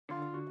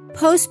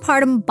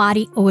postpartum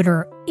body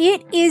odor.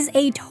 It is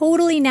a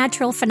totally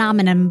natural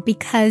phenomenon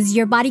because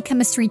your body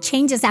chemistry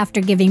changes after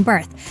giving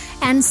birth.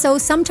 And so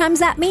sometimes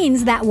that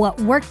means that what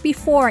worked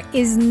before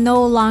is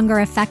no longer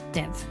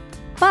effective.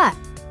 But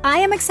I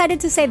am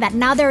excited to say that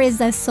now there is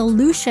a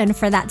solution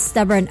for that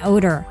stubborn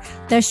odor.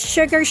 The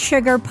Sugar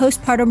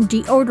postpartum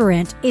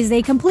deodorant is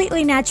a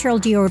completely natural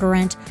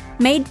deodorant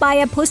made by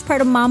a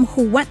postpartum mom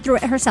who went through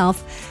it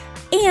herself.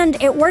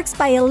 And it works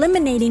by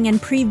eliminating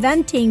and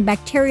preventing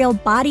bacterial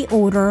body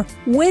odor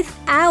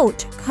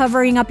without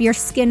covering up your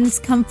skin's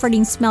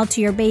comforting smell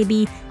to your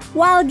baby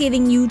while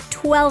giving you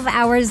 12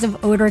 hours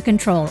of odor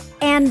control.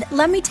 And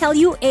let me tell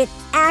you, it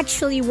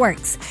actually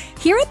works.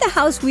 Here at the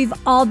house, we've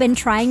all been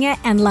trying it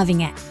and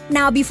loving it.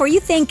 Now, before you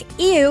think,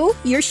 ew,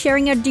 you're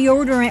sharing a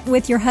deodorant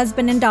with your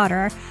husband and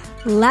daughter,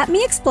 let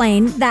me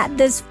explain that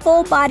this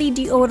full-body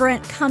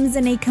deodorant comes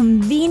in a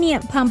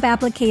convenient pump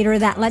applicator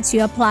that lets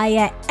you apply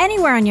it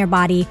anywhere on your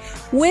body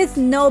with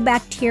no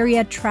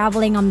bacteria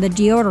traveling on the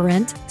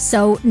deodorant,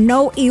 so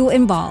no ew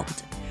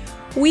involved.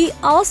 We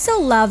also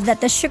love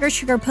that the Sugar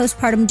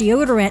postpartum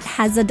deodorant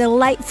has a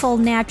delightful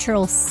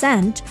natural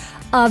scent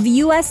of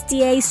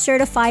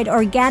USDA-certified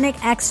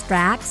organic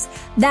extracts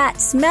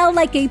that smell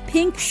like a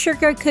pink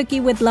sugar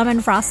cookie with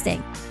lemon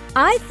frosting.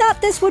 I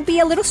thought this would be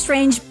a little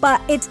strange, but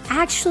it's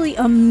actually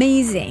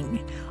amazing.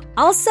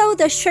 Also,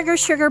 the Sugar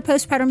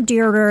postpartum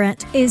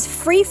deodorant is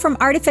free from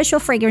artificial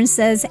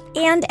fragrances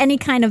and any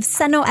kind of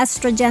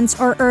xenoestrogens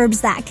or herbs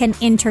that can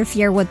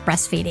interfere with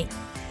breastfeeding.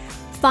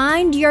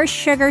 Find your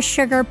Sugar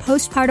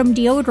postpartum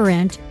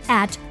deodorant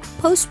at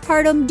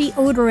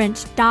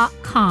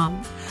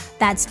postpartumdeodorant.com.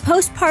 That's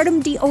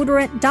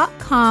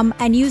postpartumdeodorant.com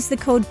and use the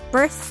code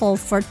BIRTHFUL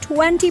for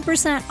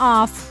 20%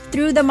 off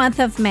through the month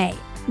of May.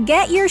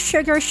 Get your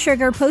Sugar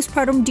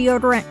postpartum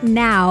deodorant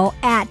now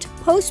at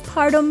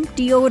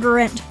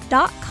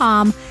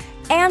postpartumdeodorant.com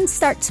and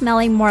start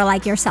smelling more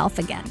like yourself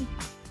again.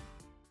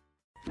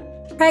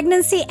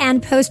 Pregnancy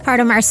and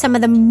postpartum are some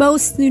of the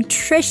most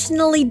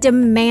nutritionally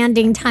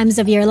demanding times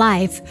of your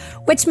life,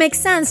 which makes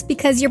sense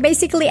because you're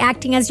basically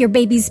acting as your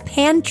baby's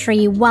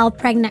pantry while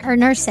pregnant or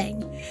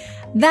nursing.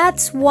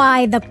 That's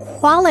why the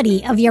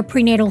quality of your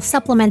prenatal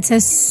supplements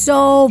is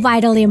so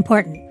vitally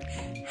important.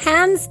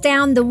 Hands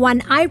down, the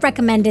one I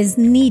recommend is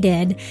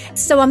Needed.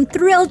 So I'm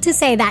thrilled to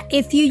say that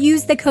if you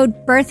use the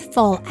code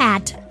BIRTHFUL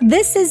at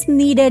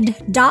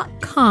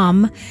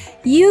thisisneeded.com,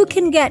 you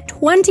can get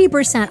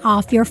 20%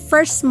 off your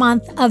first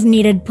month of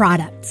Needed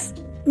products.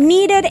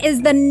 Needed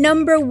is the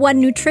 #1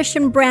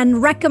 nutrition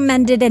brand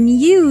recommended and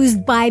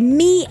used by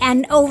me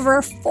and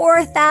over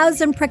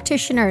 4,000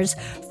 practitioners,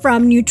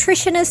 from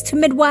nutritionists to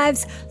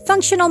midwives,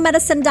 functional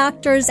medicine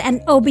doctors,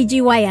 and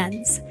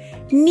OBGYNs.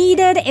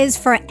 Needed is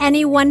for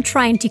anyone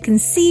trying to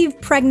conceive,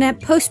 pregnant,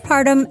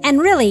 postpartum,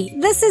 and really,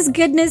 this is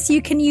goodness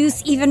you can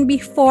use even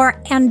before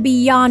and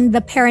beyond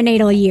the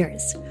perinatal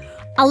years.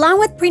 Along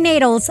with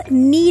prenatals,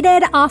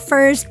 Needed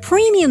offers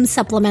premium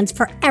supplements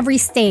for every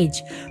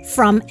stage,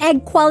 from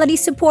egg quality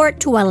support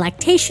to a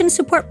lactation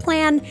support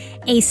plan,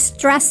 a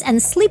stress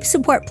and sleep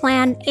support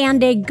plan,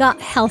 and a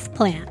gut health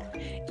plan.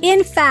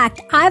 In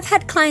fact, I've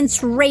had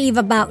clients rave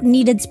about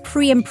Needed's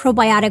pre- and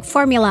probiotic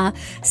formula,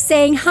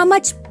 saying how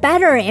much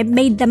better it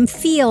made them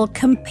feel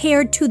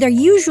compared to their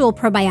usual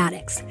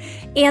probiotics.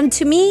 And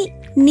to me,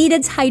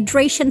 Needed's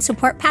hydration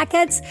support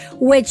packets,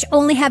 which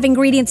only have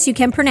ingredients you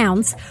can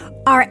pronounce,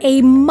 are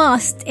a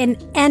must in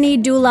any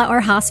doula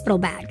or hospital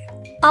bag.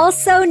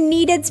 Also,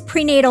 Needed's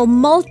Prenatal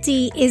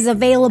Multi is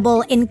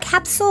available in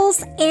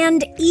capsules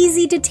and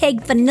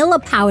easy-to-take vanilla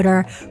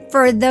powder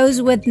for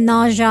those with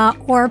nausea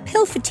or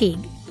pill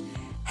fatigue.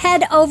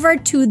 Head over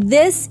to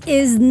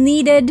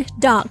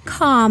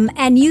thisisneeded.com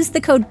and use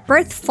the code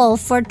BIRTHFUL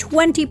for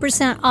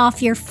 20%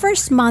 off your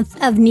first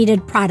month of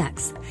Needed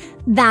products.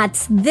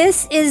 That's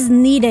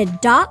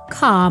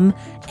thisisneeded.com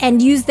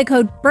and use the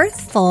code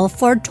BIRTHFUL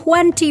for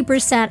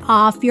 20%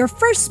 off your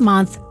first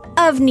month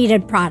of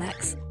Needed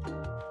products.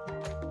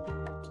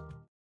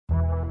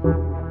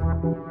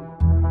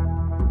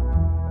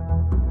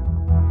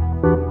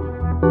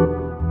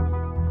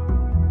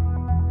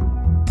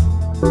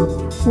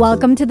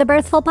 Welcome to the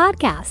Birthful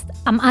Podcast.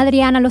 I'm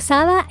Adriana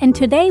Lozada, and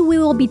today we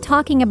will be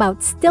talking about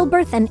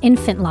stillbirth and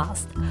infant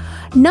loss.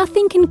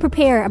 Nothing can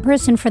prepare a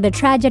person for the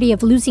tragedy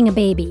of losing a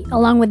baby,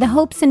 along with the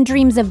hopes and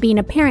dreams of being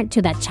a parent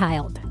to that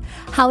child.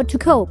 How to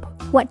cope,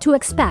 what to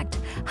expect,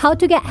 how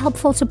to get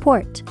helpful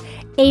support.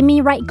 Amy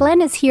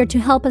Wright-Glenn is here to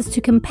help us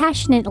to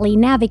compassionately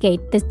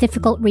navigate this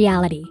difficult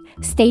reality.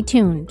 Stay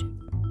tuned.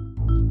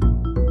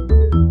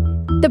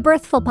 The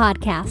Birthful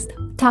Podcast,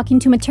 talking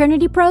to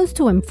maternity pros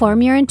to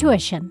inform your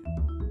intuition.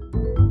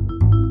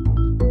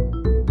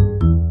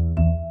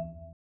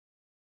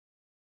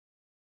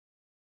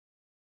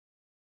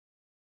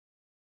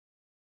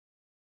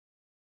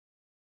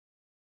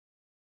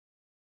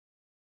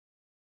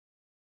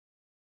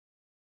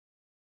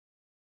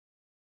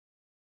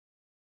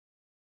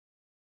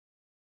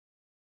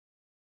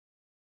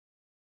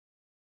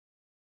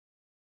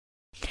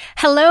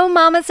 Hello,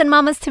 mamas and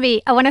mamas to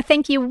be. I want to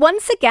thank you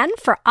once again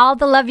for all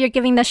the love you're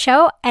giving the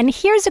show. And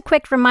here's a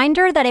quick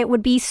reminder that it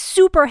would be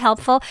super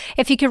helpful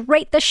if you could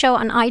rate the show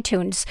on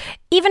iTunes,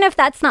 even if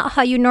that's not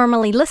how you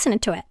normally listen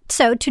to it.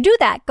 So to do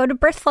that, go to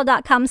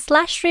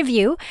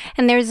birthful.com/review,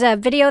 and there's a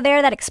video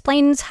there that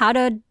explains how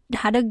to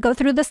go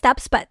through the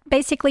steps. But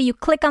basically, you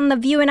click on the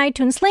View in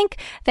iTunes link,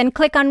 then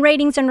click on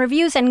Ratings and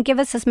Reviews, and give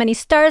us as many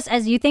stars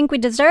as you think we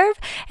deserve.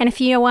 And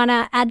if you want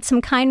to add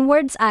some kind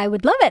words, I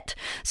would love it.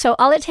 So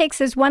all it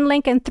takes is one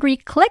link and 3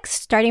 clicks,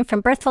 starting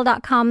from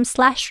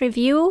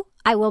birthful.com/review.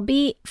 I will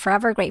be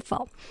forever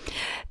grateful.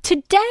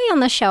 Today on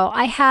the show,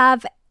 I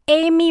have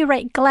Amy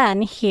Wright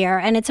Glenn here,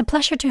 and it's a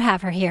pleasure to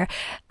have her here.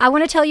 I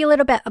want to tell you a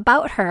little bit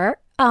about her.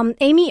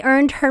 Amy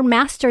earned her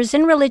master's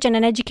in religion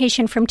and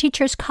education from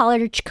Teachers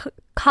College,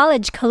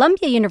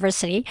 Columbia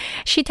University.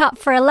 She taught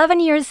for 11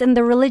 years in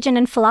the religion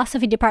and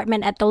philosophy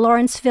department at the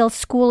Lawrenceville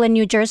School in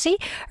New Jersey,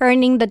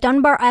 earning the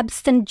Dunbar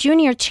Abston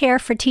Junior Chair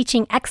for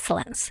Teaching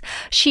Excellence.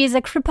 She is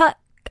a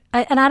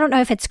and I don't know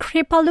if it's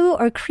Kripalu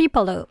or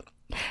Kripalu.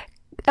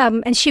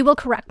 And she will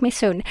correct me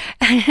soon,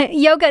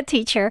 yoga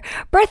teacher,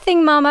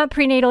 birthing mama,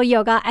 prenatal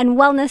yoga, and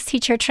wellness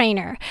teacher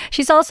trainer.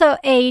 She's also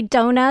a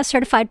DONA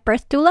certified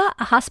birth doula,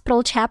 a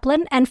hospital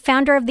chaplain, and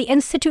founder of the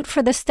Institute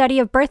for the Study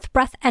of Birth,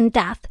 Breath, and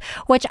Death,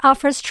 which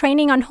offers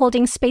training on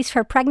holding space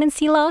for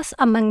pregnancy loss,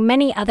 among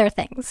many other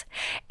things.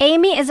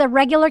 Amy is a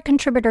regular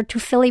contributor to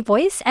Philly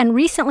Voice and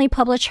recently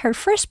published her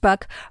first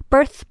book,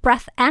 Birth,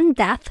 Breath, and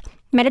Death,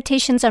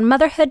 Meditations on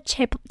Motherhood,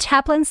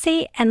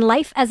 Chaplaincy, and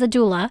Life as a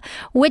Doula,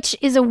 which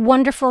is a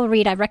wonderful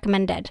read. I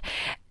recommend it.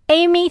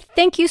 Amy,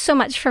 thank you so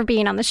much for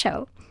being on the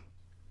show.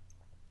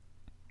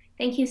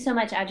 Thank you so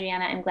much,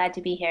 Adriana. I'm glad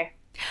to be here.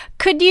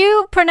 Could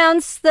you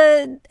pronounce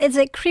is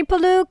it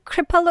Kripalu?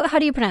 Kripalu? How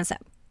do you pronounce it?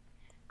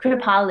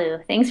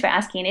 Kripalu. Thanks for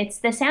asking. It's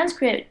the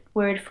Sanskrit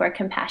word for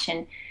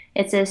compassion.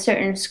 It's a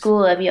certain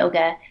school of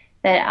yoga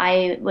that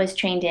I was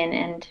trained in,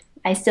 and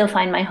I still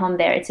find my home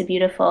there. It's a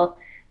beautiful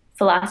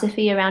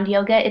philosophy around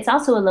yoga. It's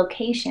also a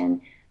location.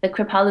 The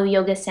Kripalu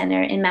Yoga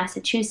Center in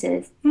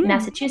Massachusetts.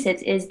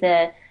 Massachusetts is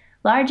the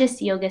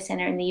largest yoga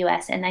center in the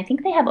U.S., and I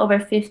think they have over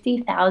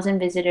 50,000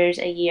 visitors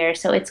a year.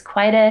 So it's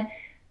quite an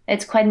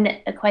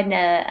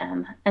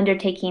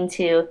undertaking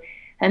to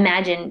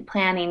imagine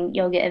planning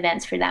yoga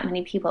events for that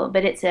many people.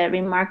 But it's a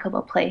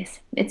remarkable place.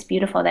 It's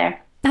beautiful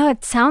there. Oh,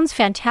 it sounds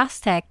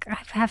fantastic. I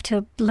have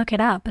to look it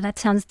up, but that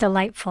sounds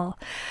delightful.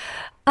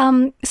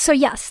 So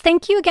yes,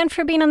 thank you again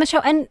for being on the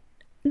show. And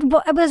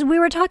we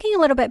were talking a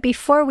little bit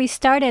before we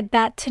started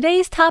that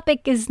today's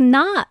topic is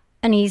not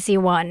an easy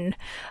one.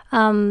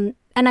 And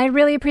I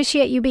really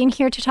appreciate you being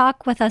here to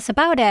talk with us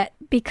about it,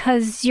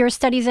 because your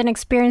studies and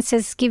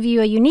experiences give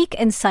you a unique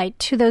insight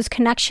to those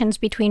connections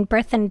between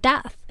birth and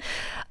death.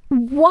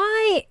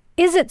 Why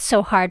is it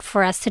so hard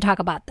for us to talk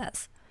about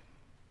this?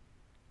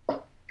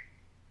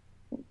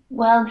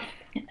 Well,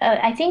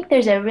 I think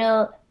there's a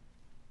real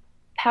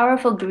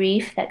powerful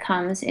grief that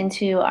comes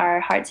into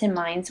our hearts and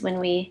minds when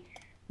we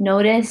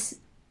notice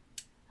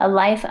a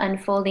life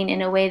unfolding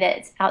in a way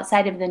that's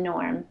outside of the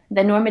norm.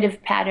 The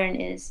normative pattern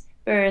is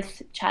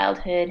birth,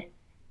 childhood,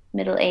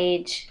 middle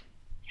age,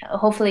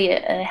 hopefully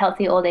a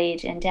healthy old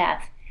age, and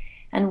death.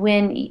 And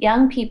when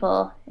young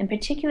people, and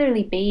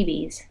particularly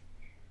babies,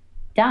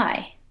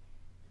 die,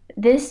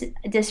 this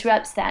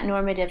disrupts that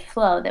normative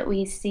flow that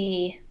we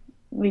see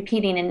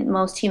repeating in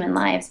most human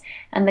lives.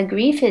 And the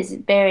grief is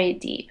very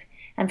deep.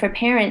 And for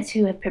parents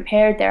who have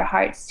prepared their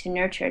hearts to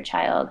nurture a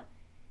child,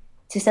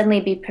 to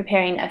suddenly be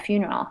preparing a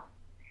funeral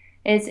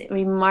is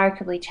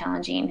remarkably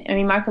challenging and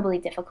remarkably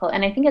difficult.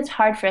 And I think it's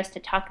hard for us to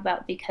talk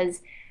about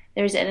because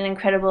there's an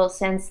incredible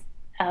sense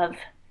of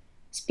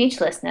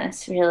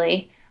speechlessness,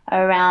 really,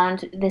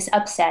 around this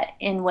upset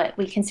in what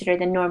we consider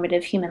the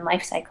normative human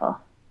life cycle.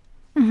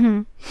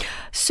 Mm-hmm.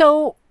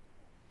 So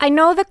I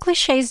know the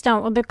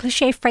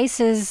cliche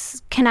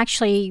phrases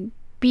can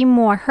be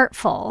more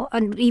hurtful,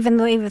 and even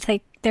though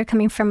they're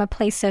coming from a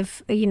place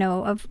of,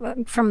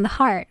 from the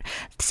heart,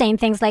 saying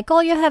things like,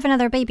 oh, you'll have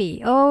another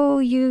baby. Oh,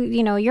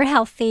 you're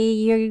healthy.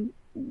 You're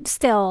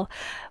still.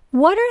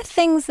 What are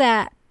things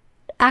that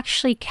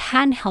actually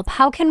can help?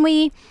 How can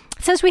we,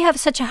 since we have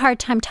such a hard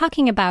time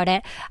talking about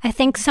it, I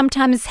think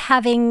sometimes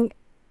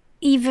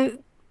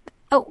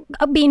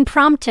being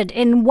prompted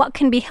in what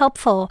can be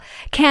helpful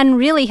can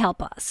really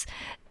help us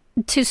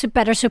to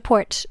better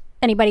support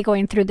anybody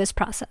going through this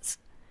process.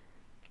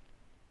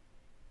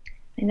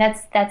 And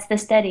that's the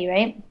study,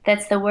 right?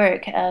 That's the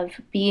work of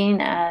being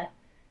a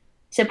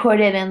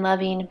supportive and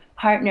loving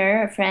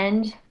partner, a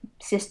friend,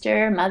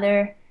 sister,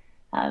 mother,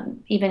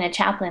 even a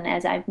chaplain,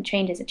 as I've been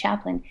trained as a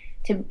chaplain,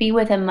 to be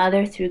with a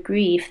mother through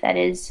grief that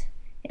is,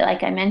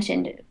 like I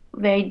mentioned,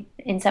 very,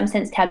 in some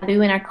sense, taboo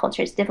in our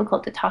culture. It's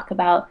difficult to talk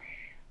about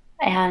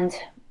and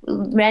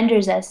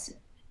renders us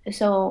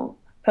so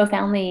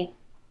profoundly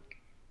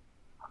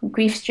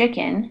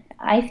grief-stricken.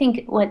 I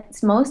think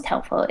what's most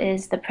helpful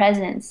is the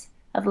presence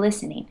of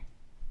listening.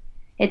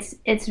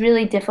 It's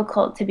really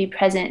difficult to be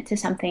present to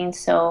something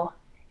so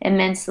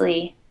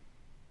immensely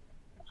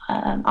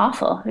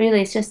awful.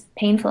 Really, it's just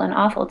painful and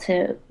awful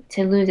to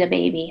to lose a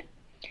baby.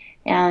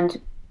 And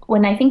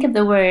when I think of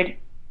the word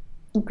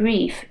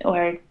grief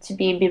or to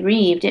be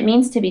bereaved, it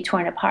means to be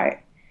torn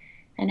apart.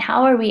 And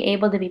how are we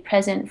able to be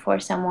present for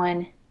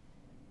someone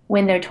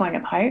when they're torn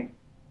apart?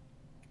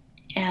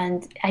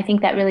 And I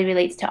think that really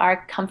relates to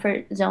our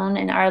comfort zone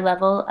and our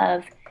level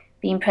of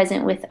being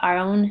present with our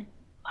own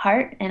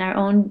heart and our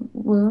own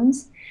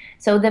wounds.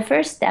 So the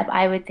first step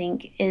I would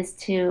think is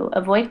to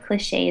avoid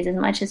cliches as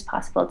much as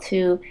possible,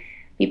 to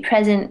be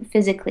present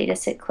physically, to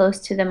sit close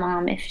to the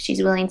mom if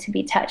she's willing to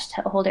be touched,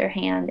 to hold her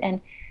hand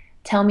and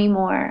tell me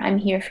more. I'm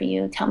here for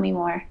you. Tell me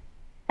more.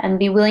 And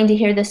be willing to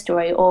hear the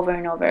story over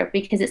and over,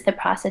 because it's the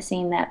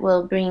processing that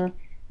will bring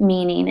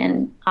meaning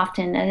and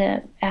often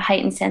a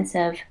heightened sense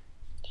of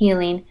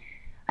healing.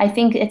 I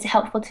think it's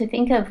helpful to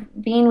think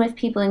of being with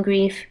people in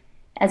grief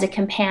as a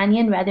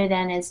companion rather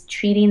than as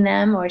treating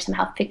them or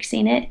somehow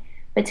fixing it,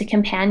 but to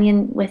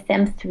companion with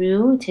them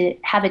through, to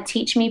have a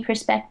teach me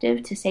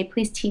perspective, to say,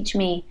 please teach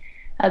me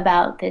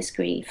about this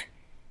grief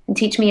and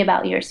teach me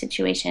about your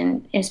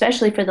situation,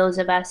 especially for those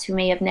of us who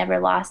may have never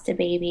lost a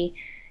baby.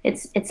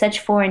 It's such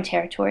foreign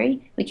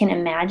territory. We can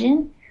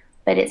imagine,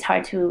 but it's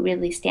hard to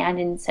really stand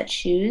in such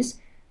shoes.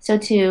 So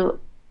to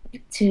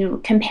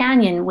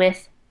companion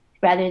with,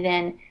 rather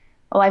than,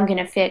 oh, I'm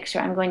going to fix or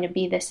I'm going to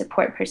be the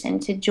support person,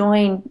 to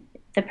join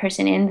the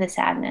person in the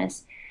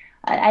sadness.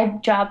 I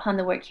draw upon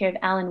the work here of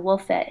Alan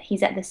Wolfett.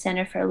 He's at the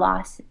Center for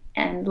Loss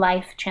and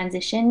Life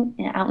Transition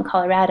out in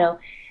Colorado.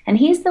 And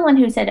he's the one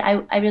who said,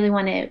 I really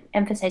want to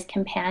emphasize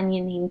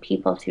companioning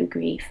people through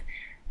grief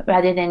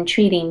rather than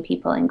treating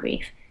people in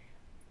grief.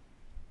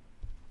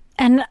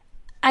 And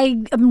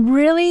I am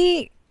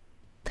really,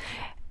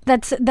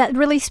 that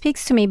really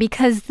speaks to me,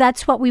 because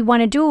that's what we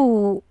want to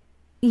do,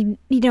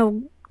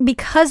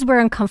 because we're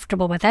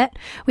uncomfortable with it.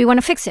 We want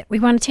to fix it. We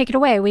want to take it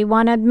away. We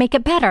want to make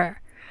it better.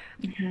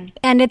 Mm-hmm.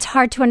 And it's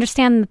hard to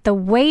understand that the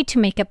way to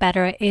make it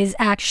better is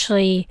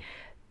actually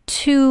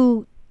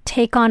to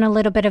take on a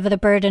little bit of the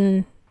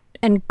burden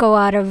and go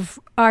out of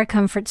our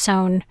comfort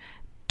zone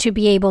to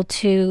be able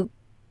to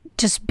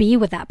just be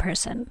with that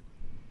person.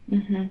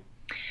 Mm-hmm.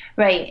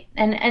 Right.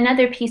 And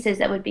other pieces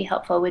that would be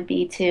helpful would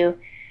be to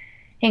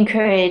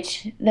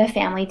encourage the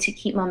family to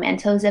keep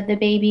mementos of the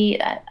baby.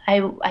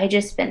 I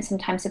just spent some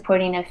time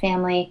supporting a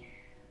family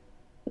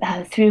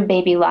through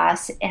baby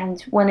loss,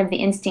 and one of the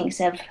instincts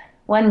of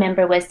one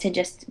member was to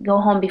just go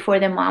home before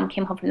the mom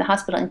came home from the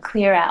hospital and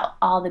clear out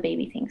all the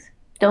baby things,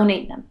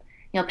 donate them,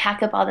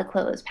 pack up all the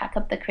clothes, pack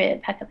up the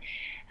crib, pack up.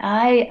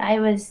 I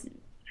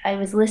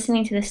was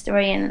listening to the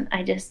story, and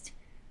I just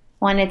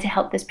wanted to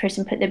help this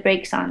person put the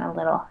brakes on a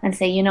little and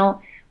say,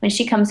 when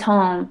she comes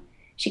home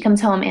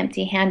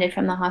empty-handed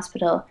from the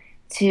hospital.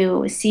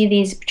 To see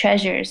these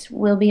treasures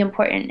will be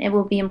important. It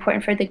will be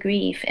important for the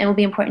grief. It will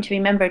be important to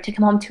remember to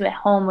come home to a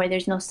home where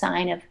there's no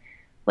sign of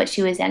what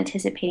she was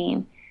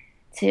anticipating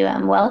to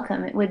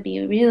welcome. It would be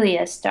really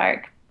a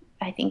stark,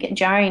 I think, a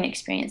jarring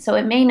experience. So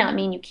it may not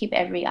mean you keep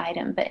every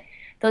item, but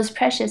those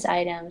precious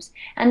items.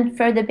 And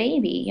for the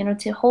baby,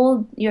 to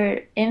hold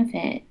your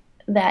infant,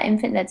 that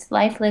infant that's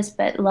lifeless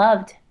but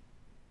loved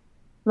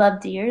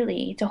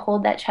dearly, to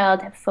hold that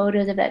child, have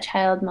photos of that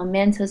child,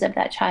 mementos of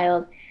that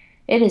child.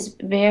 It is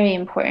very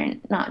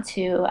important not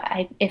to,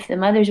 if the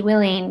mother's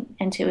willing,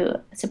 and to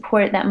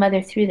support that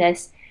mother through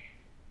this,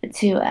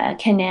 to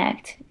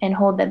connect and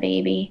hold the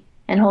baby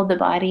and hold the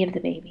body of the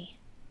baby.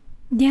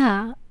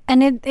 Yeah.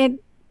 And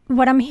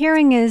what I'm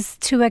hearing is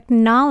to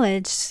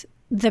acknowledge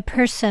the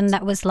person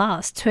that was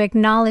lost, to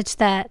acknowledge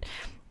that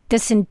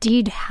this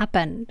indeed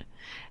happened,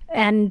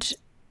 and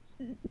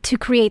to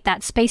create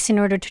that space in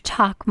order to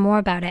talk more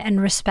about it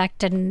and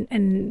respect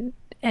and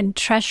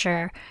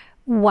treasure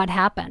what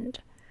happened.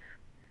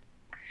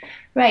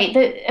 Right.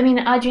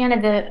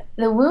 Adriana,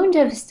 the wound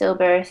of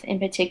stillbirth in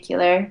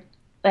particular,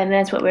 and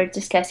that's what we're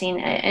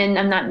discussing, and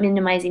I'm not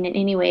minimizing in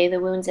any way the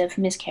wounds of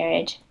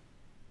miscarriage,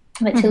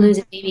 but to lose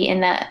a baby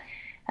in that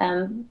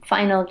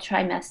final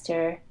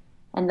trimester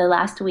and the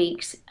last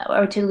weeks,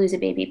 or to lose a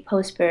baby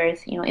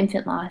post-birth,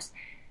 infant loss,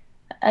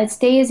 it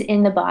stays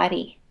in the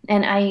body.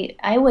 And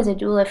I was a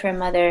doula for a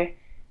mother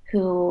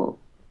who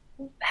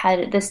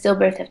had the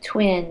stillbirth of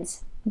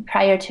twins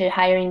prior to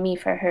hiring me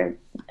for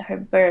her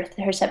birth,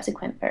 her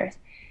subsequent birth.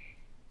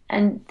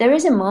 And there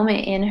was a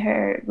moment in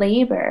her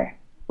labor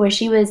where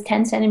she was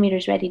 10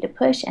 centimeters ready to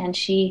push, and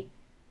she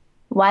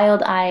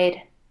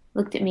wild-eyed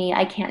looked at me,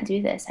 I can't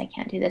do this,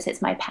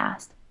 it's my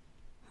past.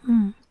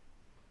 And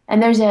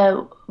there's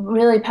a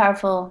really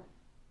powerful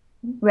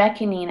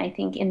reckoning, I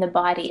think, in the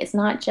body. It's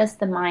not just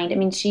the mind.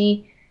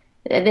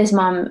 This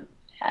mom,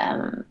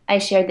 I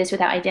shared this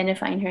without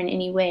identifying her in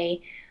any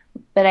way,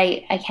 but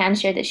I can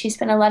share that she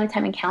spent a lot of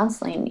time in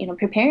counseling,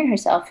 preparing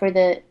herself for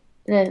the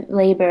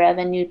labor of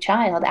a new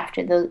child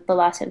after the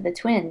loss of the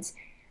twins.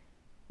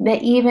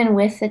 But even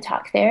with the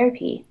talk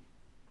therapy,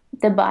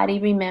 the body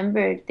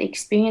remembered the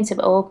experience of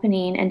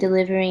opening and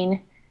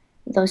delivering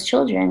those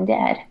children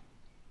dead.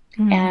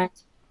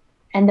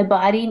 And the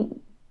body,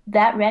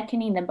 that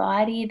reckoning, the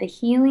body, the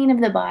healing of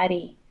the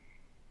body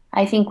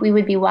I think we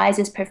would be wise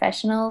as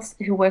professionals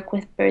who work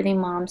with birthing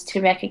moms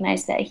to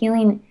recognize that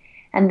healing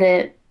and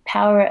the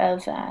power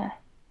of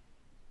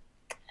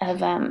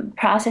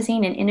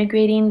processing and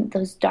integrating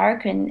those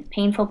dark and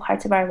painful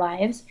parts of our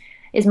lives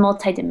is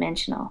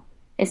multidimensional.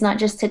 It's not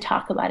just to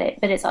talk about it,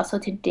 but it's also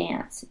to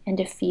dance and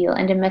to feel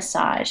and to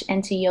massage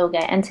and to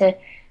yoga and to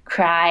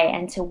cry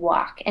and to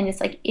walk. And it's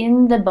like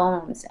in the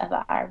bones of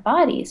our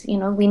bodies. You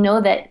know, we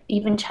know that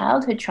even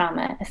childhood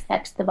trauma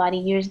affects the body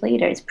years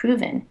later. It's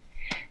proven.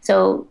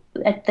 So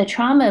the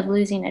trauma of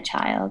losing a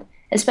child,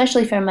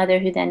 especially for a mother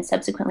who then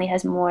subsequently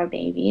has more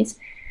babies,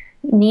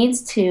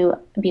 needs to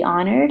be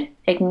honored,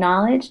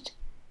 acknowledged,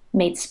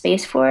 made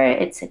space for.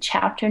 It's a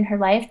chapter in her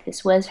life.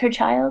 This was her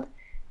child,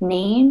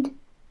 named,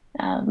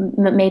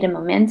 made a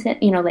momentum,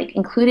 like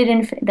included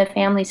in the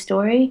family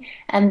story,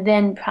 and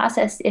then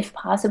processed, if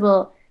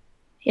possible,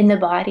 in the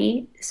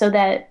body so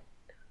that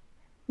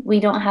we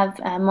don't have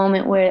a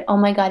moment where, oh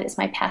my God, it's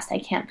my past. I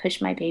can't push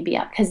my baby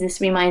out because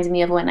this reminds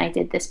me of when I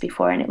did this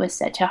before and it was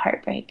such a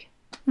heartbreak.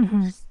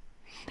 Mm-hmm.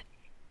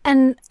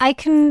 And I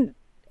can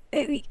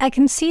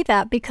see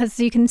that because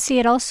you can see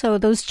it also,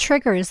 those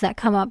triggers that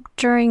come up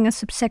during a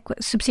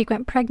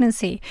subsequent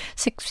pregnancy,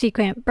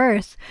 subsequent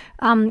birth.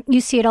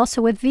 You see it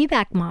also with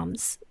VBAC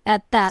moms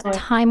at that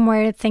time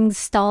where things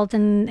stalled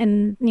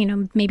and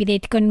maybe they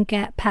couldn't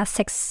get past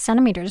 6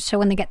 centimeters. So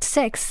when they get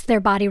 6,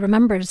 their body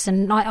remembers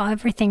and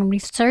everything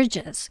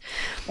resurges.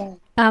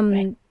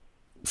 Right.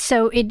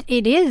 So it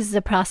is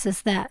a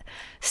process that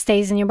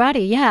stays in your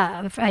body.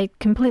 Yeah, I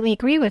completely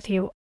agree with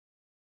you.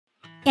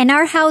 In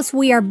our house,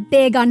 we are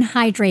big on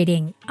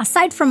hydrating.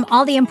 Aside from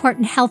all the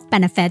important health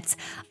benefits,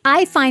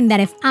 I find that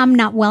if I'm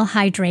not well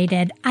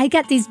hydrated, I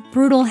get these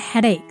brutal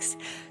headaches.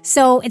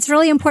 So it's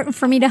really important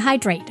for me to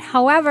hydrate.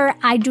 However,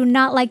 I do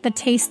not like the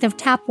taste of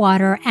tap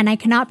water, and I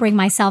cannot bring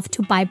myself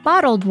to buy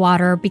bottled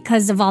water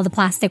because of all the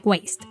plastic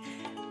waste.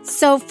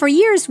 So for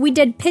years, we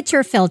did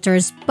pitcher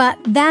filters, but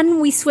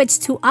then we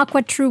switched to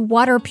AquaTrue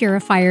water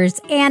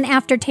purifiers, and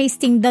after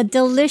tasting the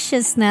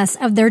deliciousness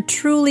of their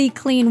truly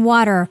clean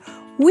water,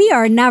 we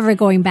are never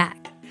going back.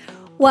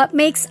 What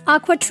makes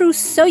AquaTrue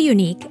so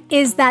unique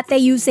is that they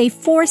use a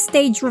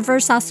 4-stage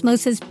reverse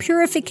osmosis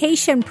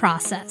purification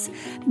process.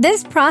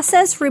 This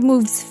process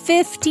removes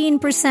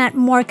 15%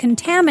 more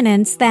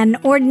contaminants than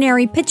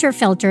ordinary pitcher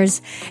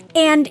filters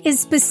and is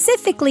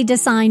specifically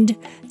designed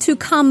to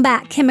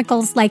combat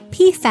chemicals like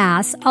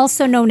PFAS,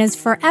 also known as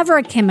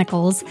forever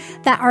chemicals,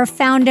 that are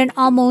found in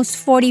almost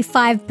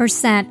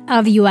 45%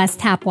 of U.S.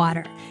 tap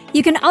water.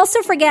 You can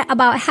also forget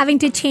about having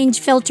to change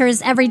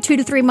filters every 2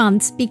 to 3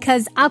 months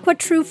because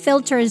AquaTrue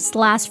filters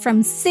last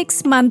from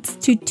 6 months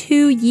to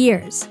 2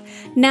 years.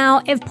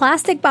 Now, if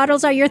plastic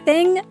bottles are your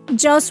thing,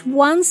 just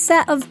one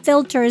set of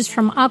filters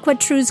from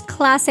AquaTrue's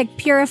classic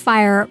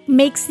purifier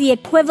makes the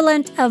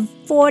equivalent of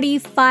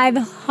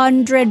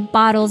 4,500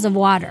 bottles of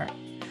water.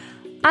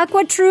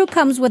 AquaTrue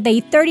comes with a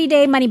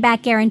 30-day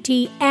money-back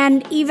guarantee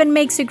and even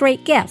makes a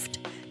great gift.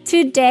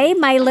 Today,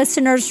 my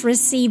listeners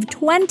receive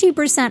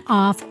 20%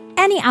 off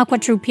any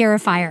AquaTrue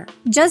purifier.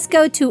 Just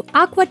go to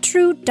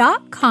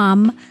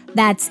aquatrue.com,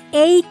 that's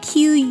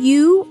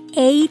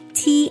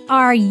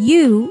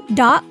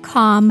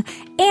AQUATRU.com,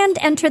 and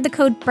enter the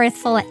code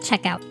BIRTHFUL at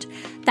checkout.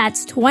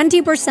 That's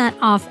 20%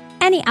 off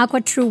any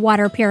AquaTrue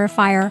water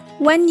purifier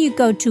when you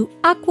go to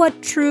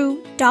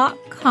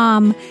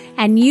aquatrue.com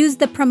and use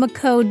the promo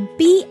code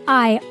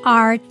BIRTHFUL.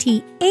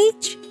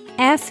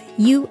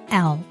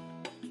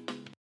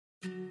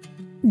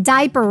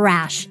 Diaper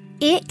rash.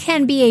 It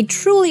can be a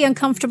truly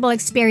uncomfortable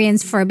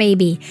experience for a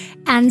baby,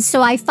 and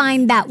so I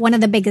find that one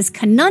of the biggest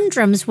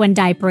conundrums when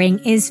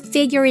diapering is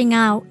figuring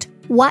out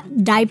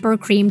what diaper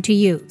cream to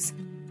use.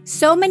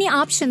 So many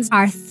options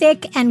are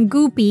thick and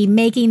goopy,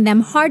 making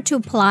them hard to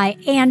apply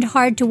and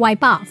hard to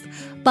wipe off.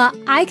 But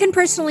I can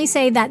personally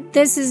say that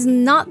this is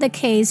not the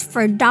case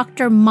for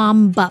Dr.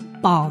 Mom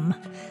Butt Balm.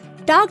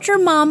 Dr.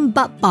 Mom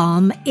Butt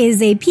Balm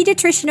is a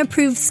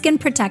pediatrician-approved skin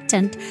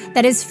protectant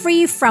that is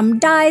free from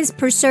dyes,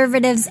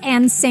 preservatives,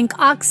 and zinc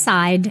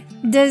oxide,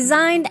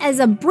 designed as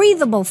a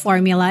breathable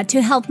formula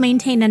to help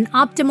maintain an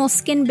optimal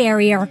skin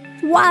barrier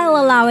while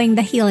allowing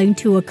the healing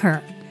to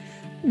occur.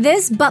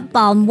 This butt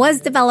balm was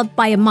developed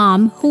by a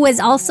mom who is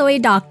also a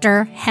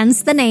doctor,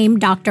 hence the name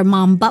Dr.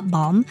 Mom Butt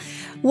Balm,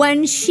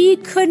 when she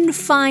couldn't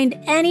find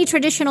any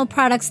traditional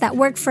products that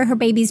worked for her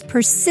baby's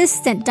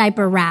persistent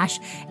diaper rash,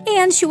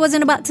 and she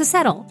wasn't about to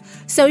settle.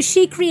 So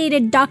she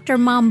created Dr.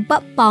 Mom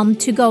Butt Balm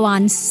to go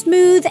on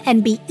smooth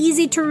and be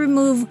easy to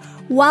remove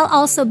while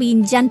also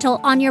being gentle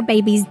on your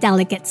baby's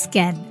delicate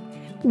skin.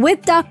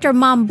 With Dr.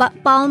 Mom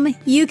Butt Balm,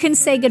 you can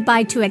say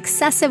goodbye to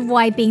excessive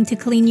wiping to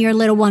clean your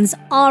little one's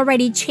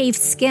already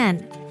chafed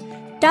skin.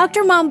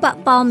 Dr. Mom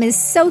Butt Balm is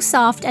so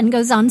soft and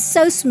goes on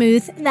so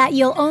smooth that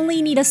you'll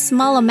only need a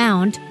small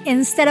amount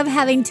instead of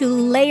having to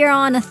layer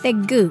on a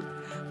thick goop.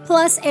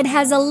 Plus, it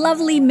has a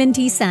lovely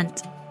minty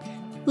scent.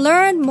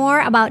 Learn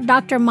more about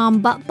Dr.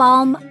 Mom Butt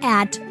Balm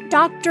at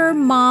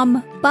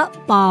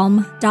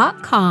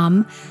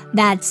drmombuttbalm.com.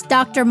 That's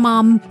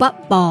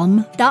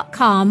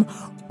drmombuttbalm.com.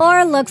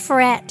 or look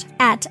for it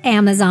at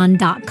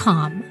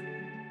Amazon.com.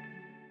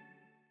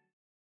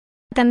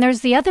 Then there's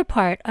the other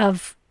part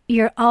of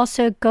you're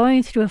also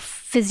going through a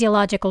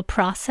physiological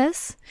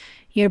process.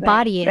 Your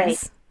body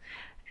is.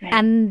 Right.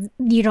 And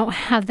you don't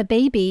have the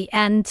baby.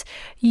 And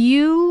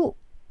you,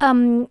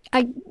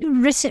 I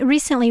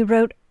recently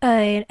wrote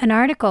an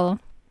article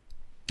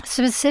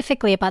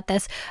specifically about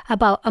this,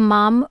 about a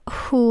mom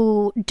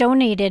who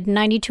donated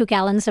 92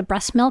 gallons of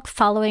breast milk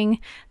following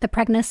the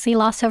pregnancy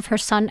loss of her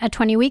son at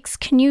 20 weeks.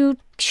 Can you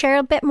share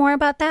a bit more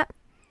about that?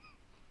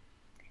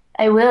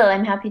 I will.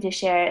 I'm happy to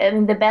share. I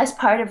mean, the best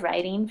part of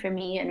writing for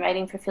me, and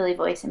writing for Philly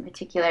Voice in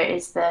particular,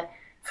 is the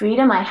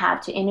freedom I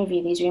have to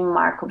interview these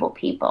remarkable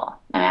people.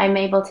 I'm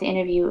able to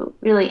interview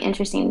really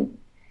interesting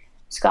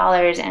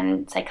scholars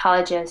and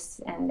psychologists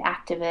and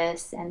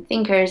activists and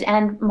thinkers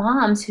and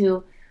moms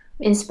who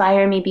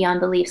inspire me beyond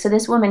belief. So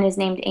this woman is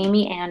named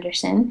Amy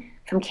Anderson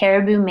from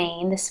Caribou,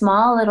 Maine, the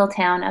small little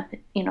town up,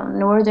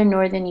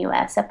 northern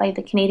U.S., up by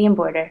the Canadian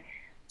border.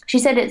 She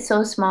said it's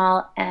so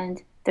small,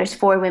 and there's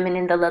 4 women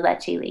in the La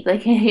Leche League.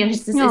 Like,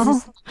 this is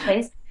a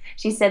place.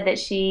 She said that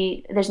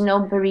there's no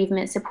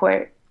bereavement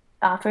support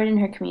offered in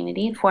her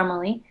community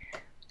formally,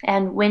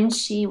 and when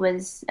she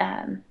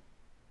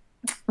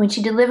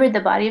delivered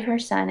the body of her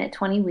son at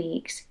 20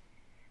 weeks,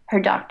 her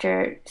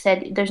doctor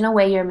said, "There's no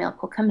way your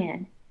milk will come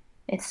in.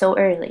 It's so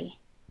early."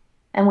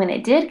 And when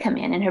it did come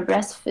in and her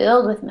breast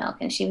filled with milk,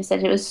 and she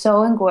said it was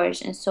so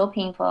engorged and so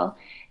painful,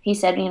 he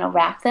said,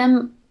 wrap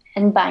them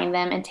and bind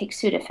them and take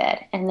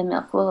Sudafed, and the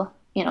milk will,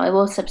 it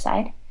will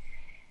subside.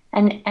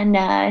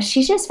 And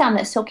she just found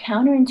that so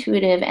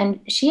counterintuitive,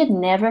 and she had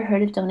never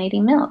heard of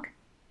donating milk.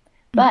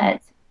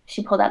 But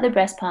she pulled out the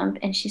breast pump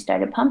and she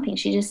started pumping.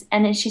 She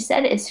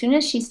said as soon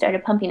as she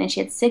started pumping, and she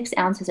had 6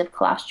 ounces of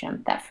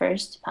colostrum, that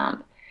first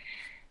pump,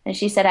 and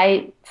she said,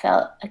 I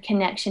felt a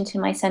connection to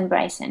my son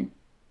Bryson.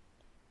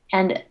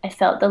 And I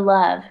felt the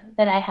love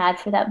that I had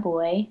for that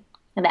boy,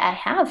 and that I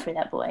have for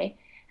that boy,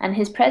 and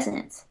his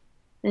presence.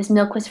 This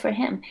milk was for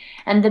him.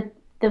 And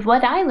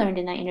what I learned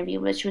in that interview,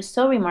 which was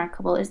so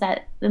remarkable, is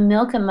that the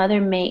milk a mother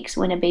makes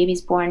when a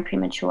baby's born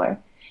premature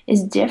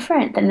is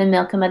different than the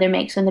milk a mother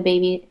makes when the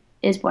baby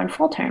is born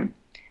full term.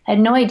 I had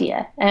no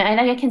idea. And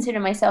I consider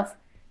myself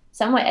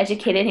somewhat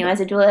educated, as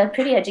a doula,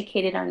 pretty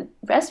educated on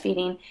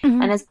breastfeeding,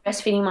 and as a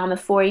breastfeeding mom of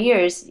 4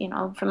 years,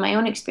 from my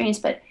own experience.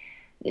 But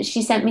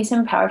she sent me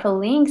some powerful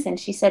links, and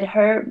she said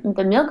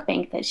the milk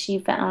bank that she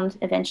found,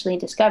 eventually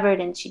discovered,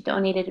 and she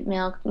donated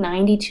milk,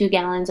 92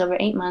 gallons over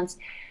 8 months,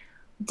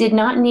 did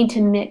not need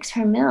to mix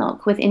her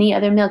milk with any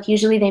other milk.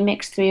 Usually they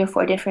mix 3 or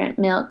 4 different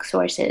milk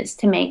sources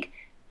to make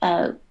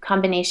a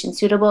combination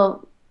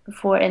suitable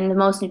for, and the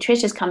most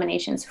nutritious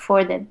combinations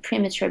for the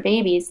premature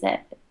babies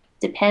that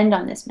depend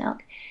on this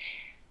milk.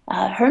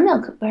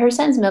 Her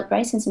son's milk,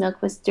 Bryson's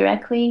milk, was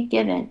directly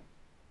given.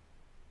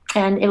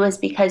 And it was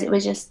because it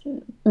was just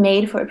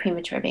made for a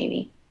premature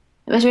baby.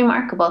 It was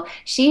remarkable.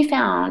 She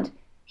found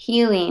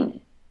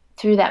healing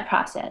through that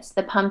process,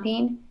 the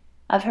pumping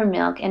of her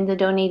milk and the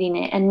donating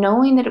it, and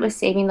knowing that it was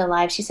saving the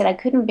lives. She said, I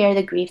couldn't bear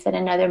the grief that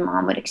another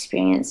mom would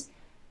experience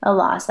a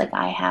loss like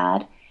I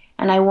had.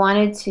 And I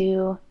wanted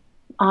to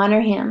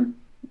honor him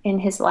in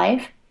his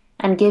life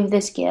and give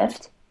this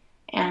gift.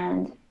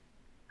 And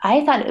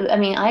I thought,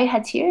 I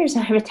had tears.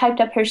 I typed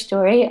up her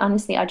story.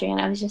 Honestly, Adrienne,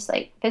 I was just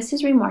like, this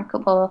is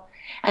remarkable.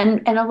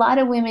 And a lot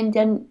of women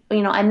didn't,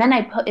 and then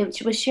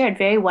it was shared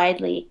very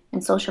widely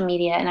in social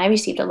media, and I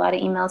received a lot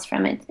of emails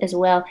from it as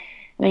well.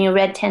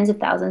 Read tens of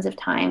thousands of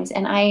times.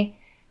 And I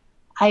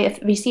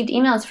received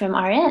emails from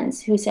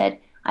RNs who said,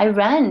 I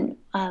run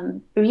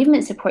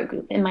bereavement support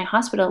group in my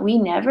hospital. We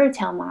never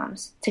tell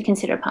moms to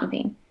consider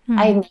pumping.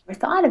 I never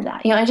thought of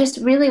that. I just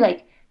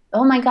really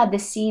oh my God,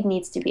 this seed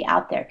needs to be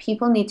out there.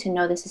 People need to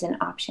know this is an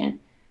option.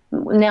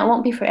 And that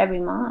won't be for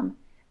every mom.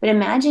 But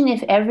imagine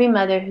if every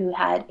mother who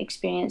had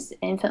experienced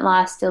infant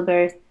loss,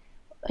 stillbirth,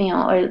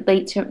 or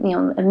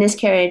a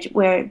miscarriage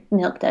where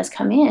milk does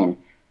come in,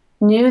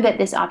 knew that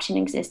this option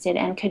existed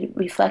and could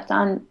reflect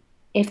on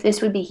if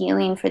this would be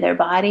healing for their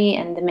body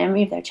and the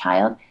memory of their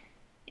child.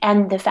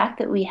 And the fact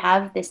that we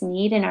have this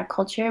need in our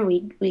culture,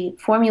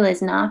 formula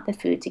is not the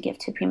food to give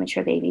to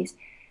premature babies.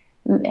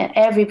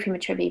 Every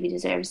premature baby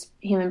deserves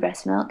human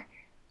breast milk.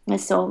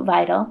 It's so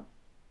vital.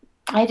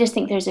 I just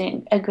think there's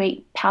a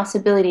great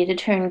possibility to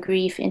turn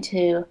grief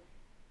into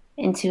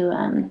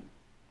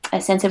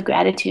a sense of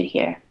gratitude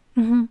here.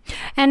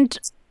 And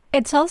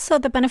it's also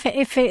the benefit,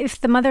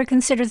 if the mother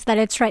considers that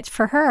it's right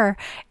for her,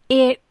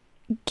 it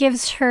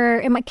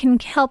can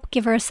help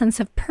give her a sense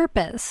of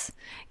purpose,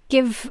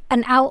 give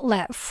an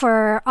outlet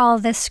for all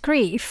this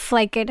grief,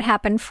 like it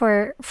happened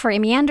for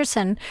Amy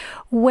Anderson,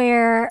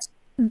 where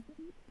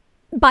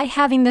by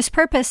having this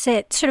purpose,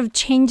 it sort of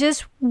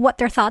changes what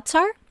their thoughts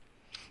are.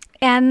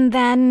 And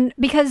then,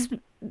 because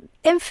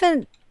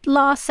infant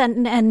loss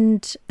and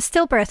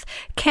stillbirth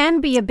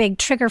can be a big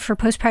trigger for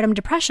postpartum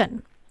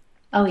depression.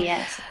 Oh,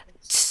 yes.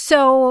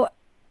 So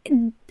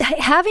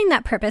having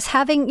that purpose,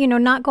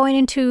 not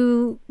going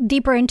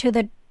deeper into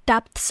the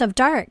depths of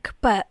dark,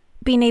 but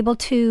being able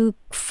to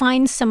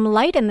find some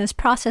light in this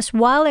process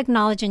while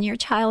acknowledging your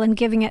child and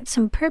giving it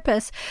some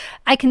purpose,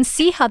 I can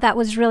see how that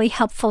was really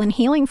helpful and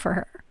healing for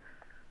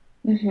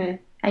her.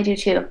 I do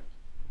too.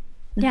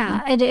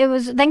 Yeah, it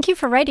was. Thank you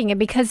for writing it,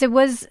 because it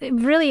was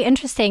really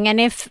interesting. And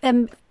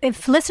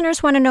if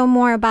listeners want to know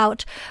more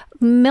about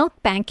milk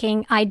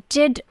banking, I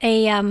did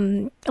a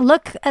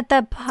look at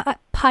the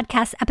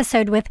podcast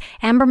episode with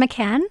Amber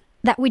McCann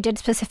that we did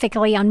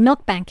specifically on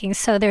milk banking.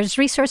 So there's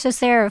resources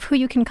there of who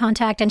you can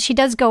contact, and she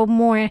does go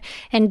more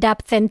in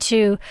depth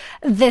into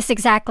this,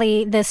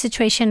 exactly the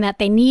situation that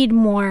they need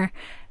more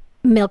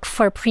milk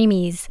for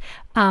preemies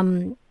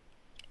in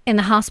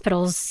the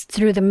hospitals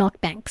through the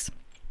milk banks.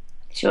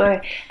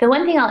 Sure. The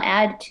one thing I'll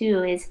add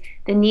too is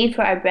the need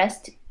for our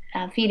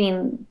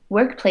breastfeeding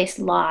workplace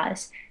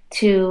laws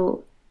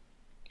to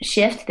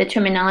shift the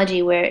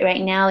terminology, where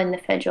right now in the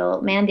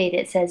federal mandate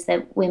it says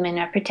that women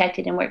are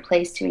protected in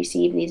workplace to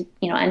receive these,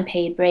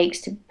 unpaid breaks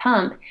to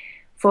pump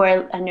for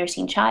a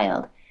nursing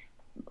child.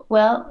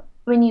 Well,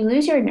 when you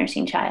lose your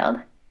nursing child,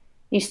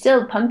 you're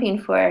still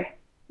pumping for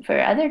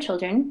other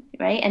children,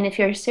 right? And if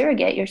you're a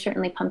surrogate, you're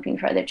certainly pumping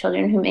for other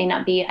children who may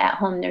not be at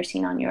home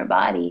nursing on your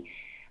body.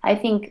 I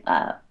think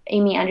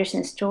Amy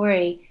Anderson's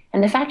story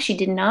and the fact she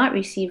did not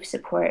receive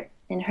support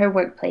in her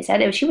workplace,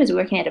 she was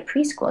working at a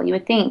preschool. You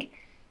would think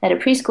at a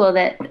preschool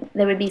that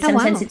there would be some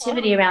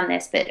sensitivity around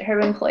this, but her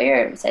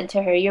employer said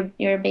to her,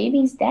 your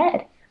baby's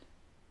dead.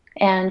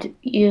 And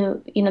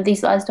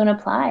these laws don't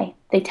apply.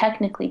 They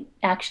technically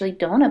actually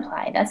don't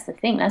apply. That's the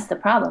thing. That's the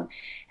problem.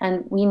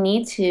 And we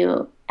need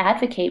to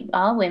advocate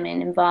all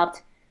women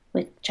involved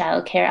with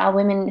childcare, all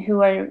women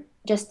who are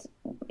just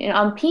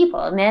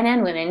people, men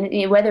and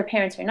women, whether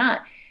parents or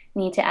not,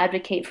 need to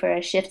advocate for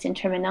a shift in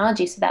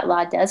terminology so that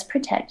law does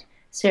protect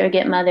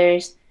surrogate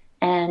mothers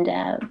and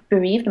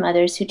bereaved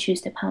mothers who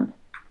choose to pump.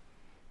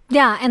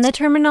 Yeah, and the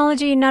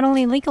terminology not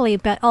only legally,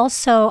 but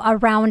also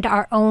around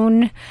our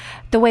own,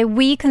 the way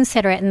we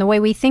consider it and the way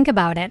we think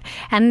about it.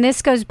 And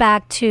this goes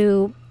back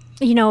to,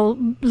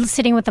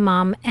 sitting with the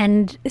mom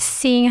and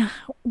seeing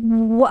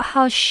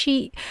how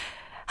she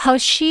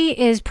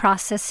is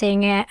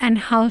processing it, and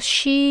how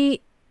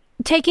she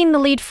taking the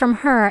lead from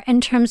her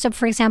in terms of,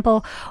 for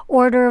example,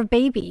 order of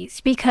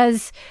babies,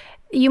 because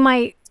you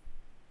might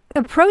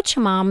approach a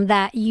mom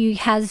that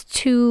has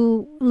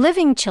 2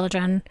 living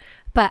children,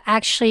 but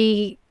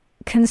actually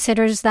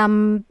considers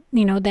them,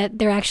 that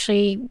they're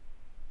actually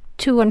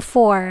 2 and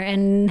 4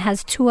 and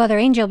has 2 other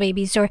angel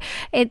babies, or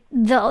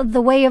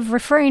the way of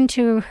referring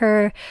to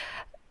her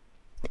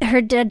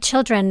dead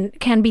children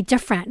can be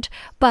different.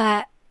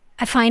 But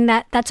I find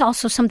that that's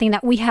also something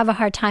that we have a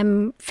hard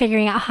time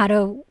figuring out how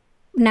to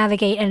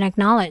navigate and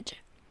acknowledge.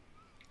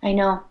 I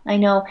know.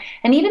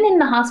 And even in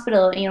the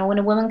hospital, when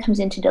a woman comes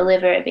in to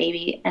deliver a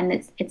baby, and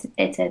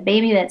it's a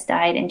baby that's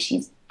died and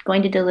she's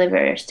going to deliver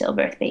a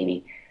stillbirth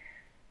baby,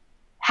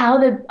 how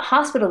the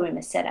hospital room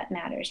is set up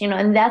matters,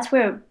 and that's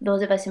where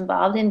those of us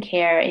involved in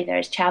care, either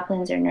as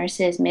chaplains or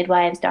nurses,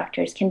 midwives,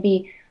 doctors, can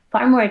be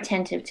far more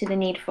attentive to the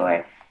need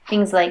for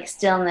things like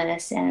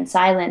stillness and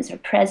silence or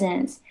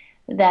presence,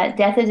 that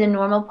death is a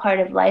normal part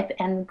of life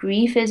and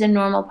grief is a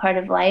normal part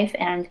of life.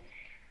 And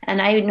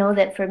I know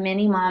that for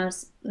many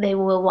moms, they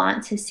will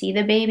want to see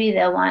the baby.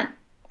 They'll want,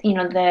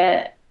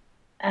 the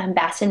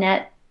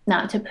bassinet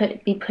not to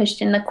be pushed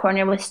in the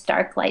corner with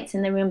stark lights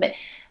in the room, but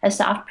a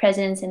soft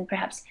presence, and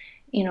perhaps,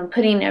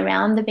 putting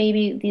around the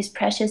baby these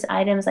precious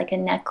items like a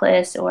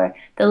necklace or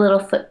the little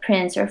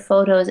footprints or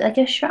photos, like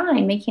a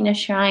shrine, making a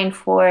shrine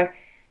for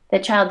the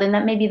child. And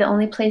that may be the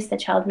only place the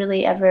child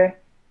really ever,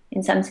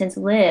 in some sense,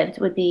 lived,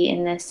 would be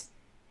in this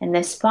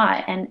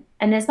spot. And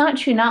it's not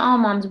true. Not all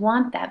moms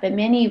want that, but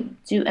many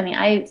do. I mean,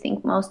 I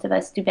think most of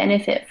us do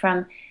benefit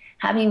from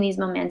having these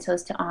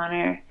mementos to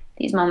honor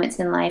these moments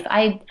in life.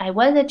 I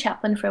was a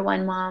chaplain for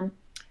one mom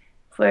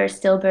for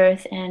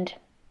stillbirth, and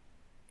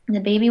the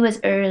baby was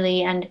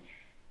early and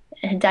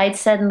had died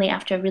suddenly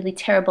after a really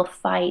terrible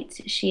fight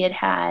she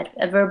had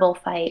a verbal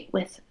fight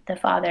with the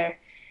father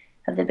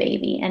of the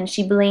baby. And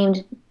she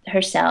blamed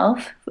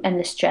herself and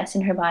the stress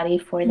in her body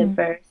for the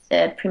birth,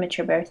 the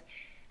premature birth,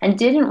 and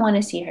didn't want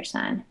to see her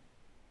son.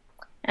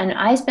 And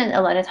I spent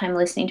a lot of time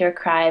listening to her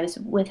cry. I was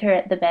with her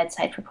at the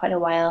bedside for quite a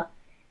while.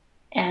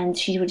 And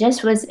she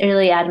just was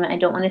really adamant, I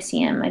don't want to see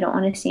him. I don't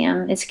want to see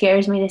him. It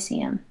scares me to see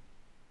him.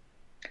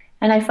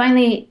 And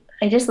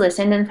I just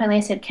listened, and finally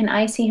I said, can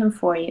I see him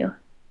for you?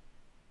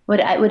 Would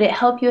it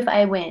help you if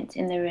I went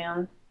in the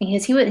room?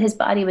 Because his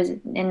body was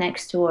in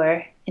next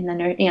door in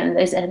the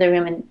there's another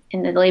room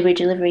in the labor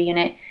delivery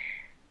unit.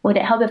 Would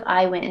it help if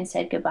I went and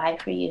said goodbye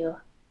for you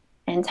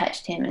and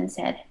touched him and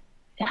said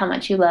how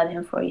much you love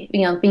him for you?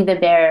 Be the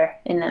bearer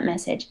in that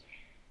message.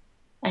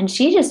 And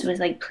she just was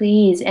like,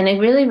 please. And it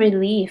really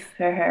relief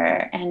for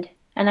her. And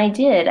I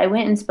did. I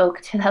went and spoke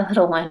to that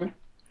little one.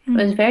 It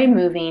was very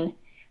moving.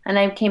 And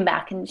I came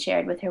back and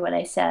shared with her what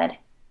I said.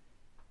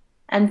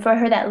 And for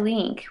her, that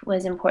link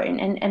was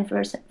important. And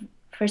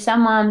for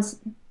some moms,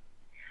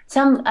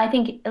 I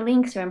think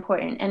links are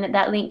important, and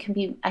that link can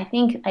be, I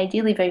think,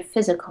 ideally very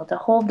physical, to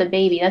hold the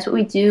baby. That's what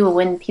we do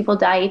when people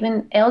die,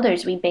 even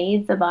elders, we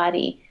bathe the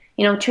body.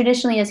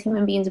 Traditionally as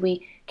human beings,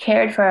 we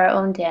cared for our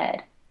own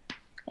dead,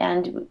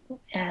 and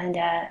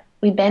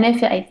we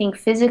benefit, I think,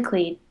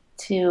 physically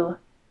to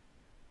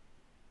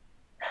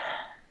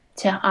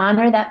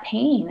honor that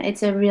pain.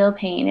 It's a real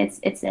pain.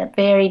 It's a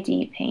very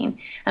deep pain.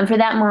 And for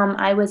that mom,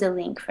 I was a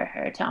link for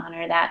her to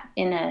honor that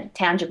in a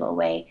tangible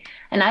way.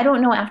 And I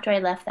don't know after I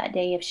left that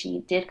day if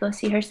she did go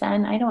see her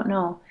son. I don't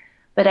know.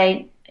 But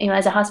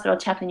as a hospital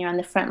chaplain, you're on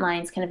the front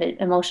lines, kind of an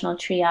emotional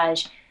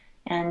triage,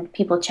 and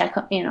people check,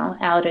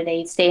 out, or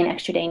they stay an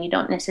extra day, and you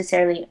don't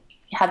necessarily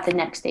have the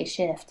next day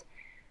shift.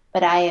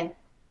 But I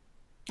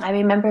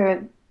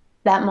remember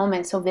that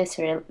moment so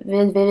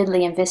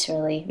vividly and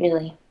viscerally,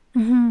 really.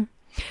 Mm-hmm.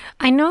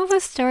 I know of a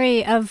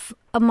story of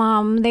a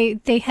mom.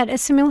 They had a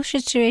similar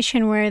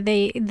situation where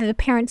the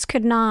parents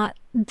could not.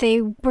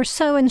 They were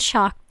so in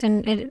shock,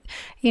 and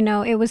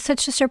it was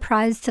such a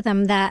surprise to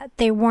them that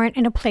they weren't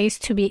in a place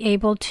to be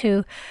able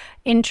to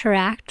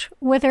interact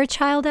with their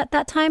child at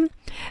that time.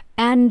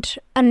 And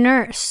a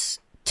nurse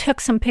took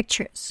some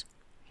pictures,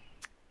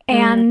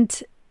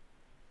 and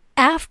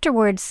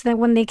afterwards,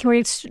 when they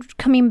were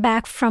coming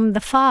back from the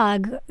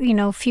fog,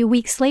 a few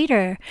weeks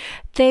later,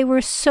 they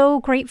were so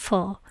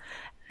grateful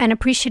and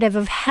appreciative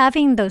of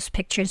having those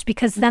pictures,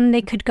 because then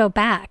they could go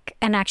back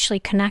and actually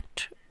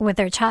connect with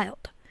their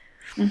child.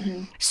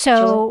 Mm-hmm. So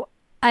sure.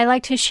 I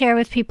like to share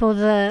with people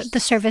the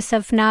service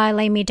of Now I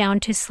Lay Me Down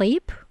to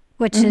Sleep,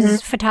 which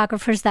is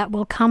photographers that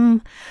will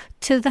come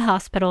to the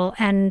hospital,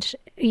 and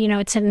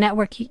it's a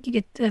network,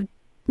 it's a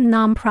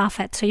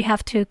nonprofit, so you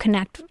have to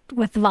connect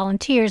with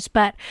volunteers,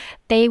 but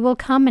they will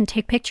come and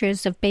take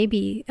pictures of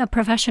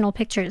professional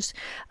pictures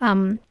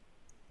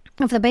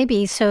of the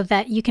baby, so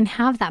that you can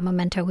have that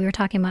memento. We were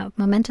talking about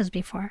mementos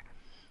before.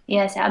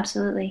 Yes,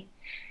 absolutely.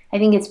 I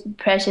think it's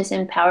precious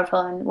and powerful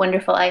and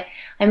wonderful.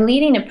 I'm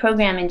leading a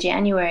program in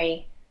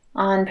January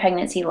on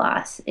pregnancy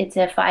loss. It's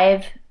a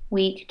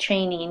 5-week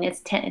training. It's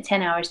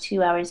 10 hours,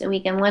 2 hours a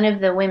week. And one of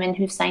the women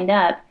who signed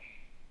up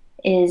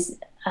is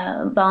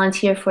a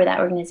volunteer for that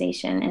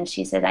organization. And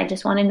she said, I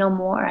just want to know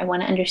more. I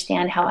want to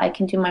understand how I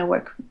can do my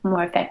work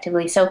more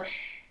effectively. So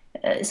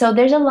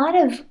there's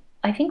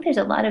I think there's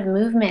a lot of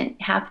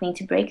movement happening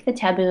to break the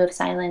taboo of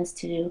silence,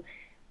 to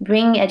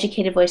bring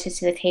educated voices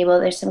to the table.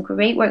 There's some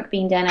great work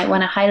being done. I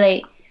want to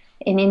highlight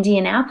in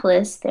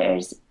Indianapolis,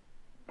 there's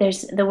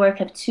the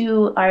work of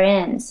 2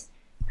 RNs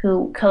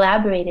who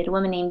collaborated, a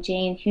woman named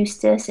Jane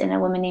Hustis and a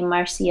woman named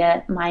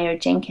Marcia Meyer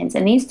Jenkins.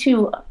 And these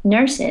 2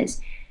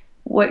 nurses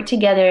worked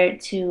together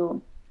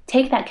to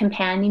take that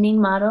companioning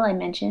model I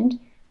mentioned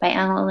by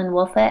Alan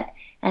Wolfett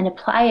and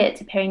apply it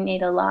to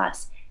perinatal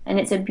loss. And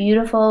it's a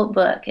beautiful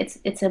book.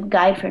 It's a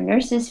guide for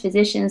nurses,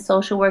 physicians,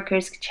 social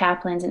workers,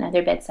 chaplains, and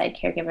other bedside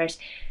caregivers.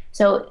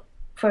 So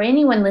for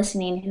anyone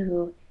listening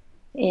who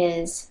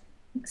is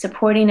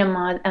supporting a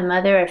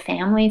mother or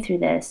family through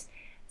this,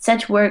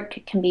 such work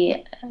can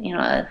be,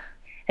 a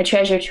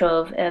treasure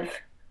trove of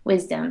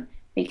wisdom,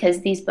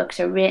 because these books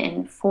are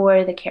written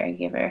for the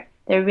caregiver.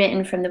 They're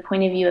written from the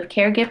point of view of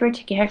caregiver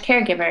to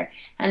caregiver.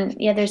 And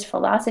yeah, there's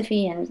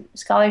philosophy and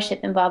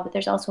scholarship involved, but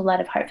there's also a lot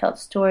of heartfelt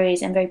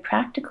stories and very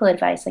practical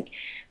advice, like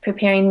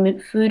preparing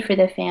food for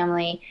the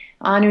family,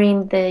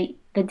 honoring the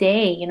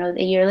day,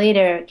 a year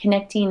later,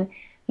 connecting,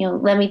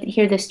 let me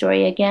hear the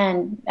story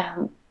again,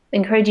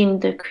 encouraging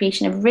the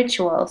creation of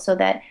ritual so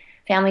that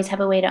families have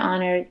a way to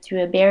honor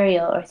through a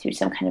burial or through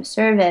some kind of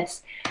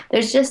service.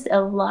 There's just a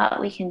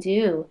lot we can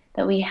do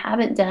that we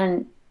haven't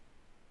done.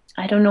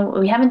 I don't know,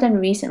 we haven't done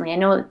recently. I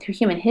know through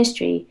human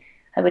history,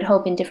 I would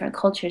hope in different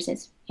cultures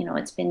it's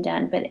been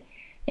done. But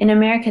in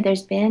America,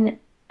 there's been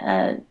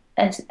a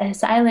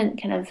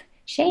silent kind of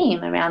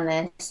shame around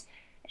this.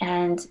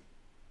 And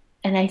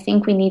I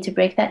think we need to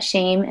break that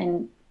shame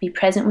and be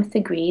present with the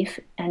grief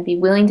and be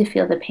willing to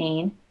feel the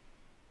pain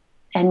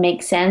and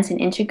make sense and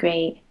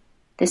integrate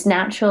this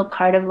natural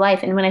part of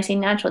life. And when I say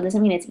natural, it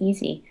doesn't mean it's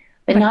easy.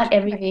 But not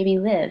every baby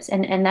lives.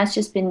 And that's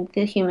just been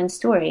the human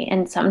story.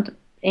 And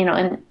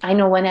and I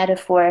know 1 out of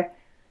 4,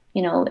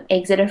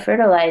 eggs that are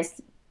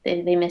fertilized,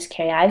 they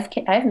miscarry.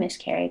 I've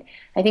miscarried.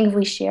 I think if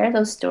we share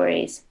those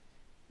stories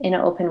in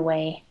an open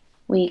way,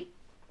 we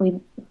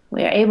are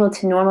able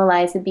to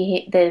normalize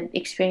the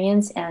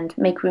experience and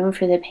make room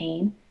for the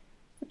pain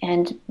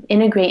and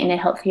integrate in a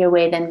healthier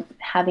way than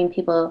having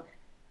people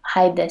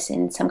hide this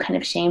in some kind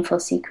of shameful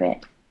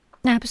secret.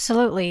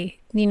 Absolutely.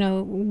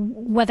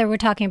 Whether we're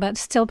talking about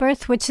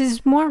stillbirth, which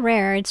is more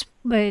rare, it's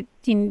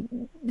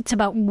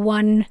about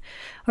 1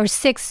 or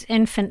 6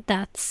 infant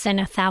deaths in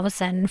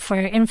 1,000 for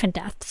infant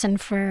deaths,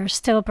 and for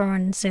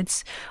stillborns,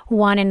 it's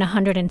 1 in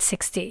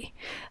 160.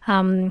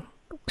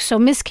 So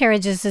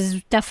miscarriages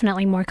is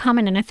definitely more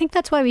common, and I think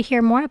that's why we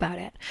hear more about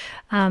it.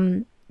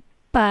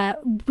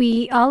 But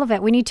we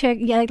need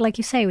to, like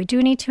you say, we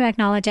do need to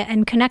acknowledge it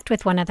and connect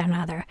with one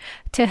another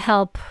to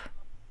help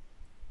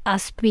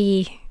us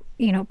be,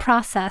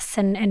 process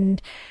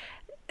and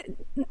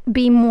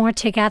be more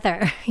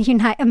together.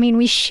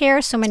 We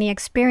share so many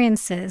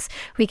experiences.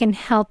 We can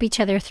help each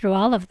other through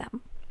all of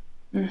them.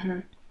 Mm-hmm.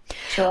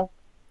 Sure.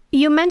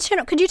 You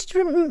mentioned, could you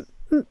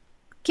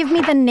give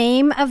me the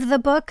name of the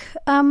book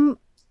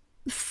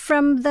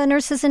from the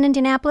nurses in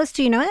Indianapolis?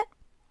 Do you know it?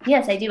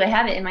 Yes, I do. I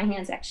have it in my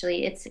hands,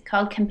 actually. It's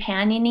called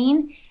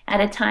Companioning at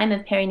a Time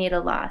of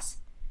Perinatal Loss,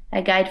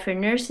 a guide for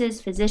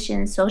nurses,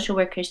 physicians, social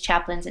workers,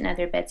 chaplains, and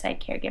other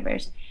bedside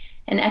caregivers.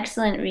 An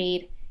excellent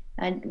read.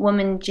 A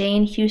woman,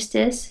 Jane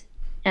Hustis,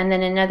 and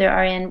then another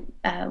RN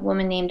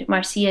woman named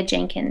Marcia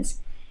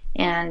Jenkins.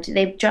 And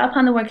they draw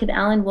upon the work of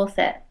Alan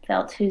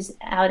Wolfelt, who's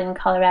out in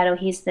Colorado.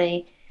 He's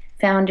the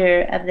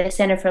founder of the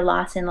Center for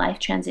Loss and Life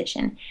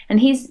Transition. And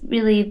he's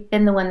really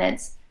been the one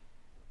that's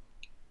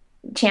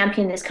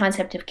championed this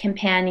concept of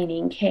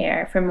companioning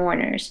care for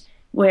mourners,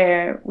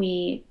 where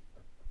we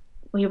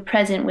are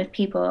present with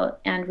people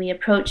and we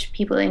approach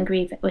people in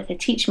grief with a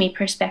teach me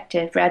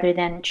perspective rather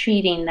than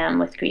treating them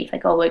with grief.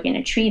 Like, oh, we're going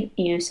to treat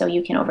you so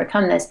you can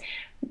overcome this.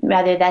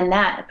 Rather than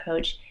that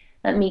approach,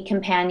 let me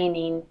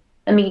companion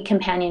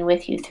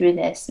with you through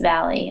this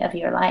valley of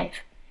your life.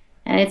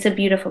 And it's a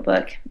beautiful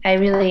book. I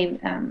really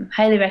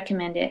highly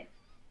recommend it.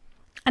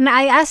 And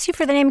I asked you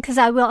for the name because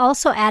I will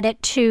also add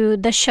it to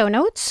the show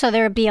notes. So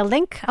there will be a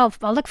link. I'll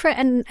look for it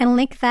and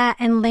link that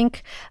and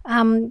link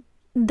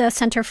the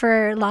Center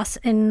for Loss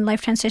and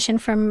Life Transition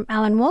from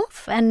Alan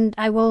Wolf. And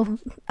I will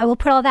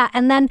put all that.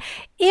 And then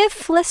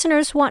if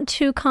listeners want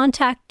to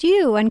contact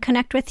you and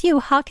connect with you,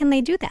 how can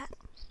they do that?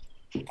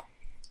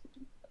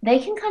 They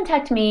can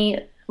contact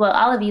me. Well,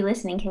 all of you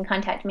listening can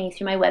contact me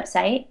through my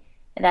website.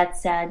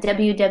 That's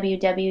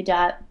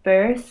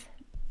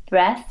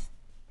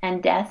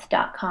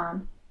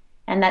www.birthbreathanddeath.com.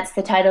 And that's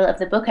the title of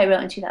the book I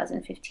wrote in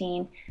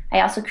 2015.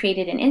 I also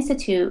created an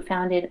institute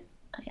founded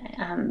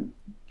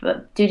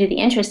due to the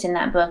interest in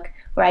that book,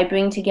 where I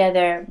bring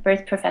together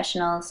birth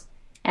professionals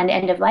and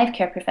end-of-life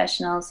care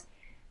professionals.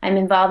 I'm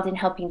involved in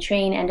helping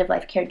train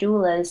end-of-life care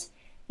doulas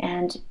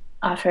and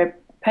offer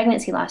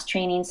pregnancy loss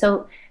training.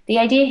 So the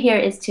idea here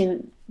is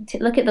to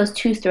look at those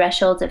two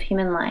thresholds of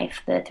human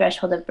life, the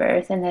threshold of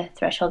birth and the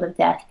threshold of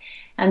death,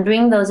 and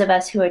bring those of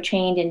us who are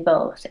trained in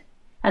both.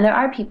 And there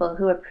are people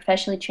who are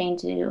professionally trained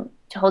to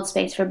hold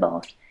space for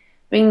both.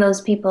 Bring those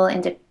people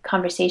into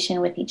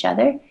conversation with each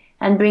other,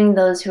 and bring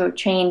those who are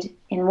trained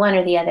in one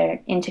or the other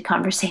into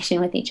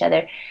conversation with each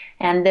other.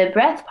 And the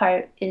breath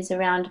part is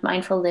around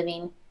mindful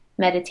living,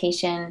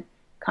 meditation,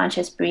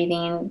 conscious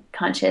breathing,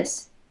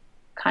 conscious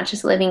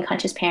living,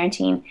 conscious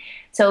parenting.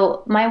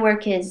 So my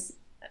work is,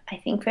 I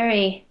think,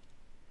 very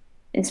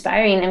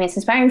inspiring. I mean, it's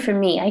inspiring for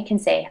me, I can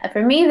say.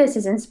 For me, this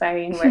is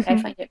inspiring work.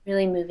 I find it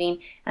really moving.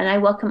 And I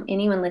welcome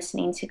anyone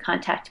listening to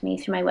contact me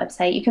through my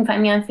website. You can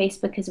find me on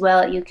Facebook as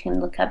well. You can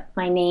look up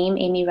my name,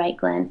 Amy Wright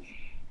Glenn,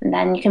 and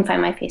then you can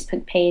find my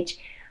Facebook page.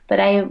 But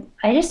I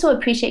just so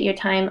appreciate your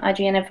time,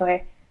 Adriana,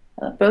 for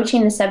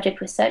broaching the subject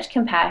with such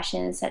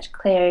compassion, such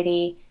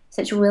clarity,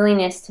 such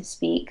willingness to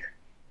speak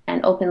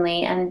and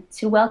openly, and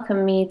to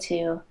welcome me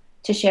to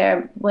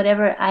share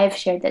whatever I've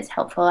shared that's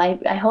helpful.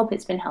 I hope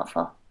it's been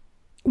helpful.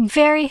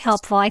 Very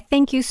helpful. I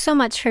thank you so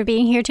much for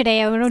being here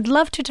today. I would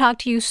love to talk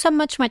to you so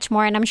much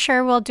more, and I'm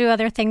sure we'll do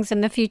other things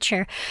in the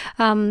future.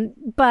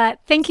 But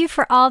thank you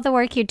for all the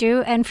work you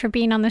do and for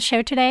being on the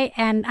show today,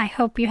 and I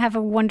hope you have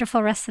a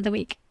wonderful rest of the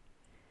week.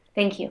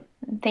 Thank you.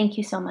 Thank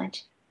you so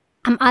much.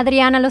 I'm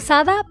Adriana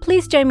Lozada.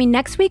 Please join me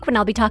next week when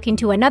I'll be talking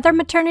to another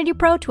maternity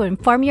pro to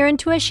inform your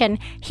intuition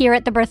here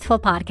at the Birthful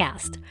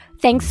Podcast.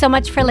 Thanks so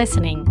much for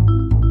listening.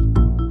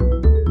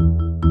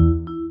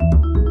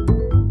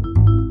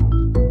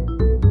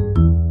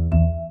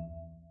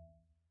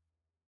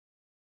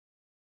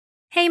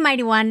 Hey,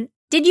 Mighty One.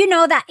 Did you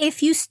know that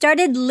if you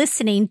started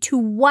listening to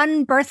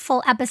one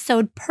Birthful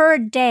episode per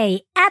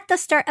day at the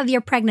start of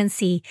your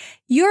pregnancy,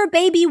 your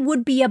baby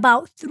would be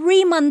about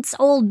 3 months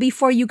old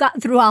before you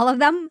got through all of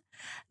them?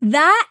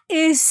 That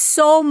is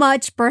so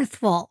much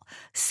Birthful.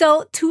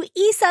 So to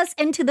ease us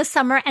into the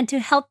summer and to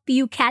help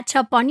you catch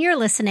up on your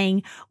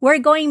listening, we're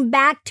going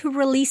back to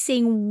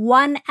releasing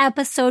one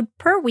episode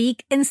per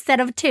week instead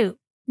of 2.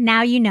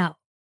 Now you know.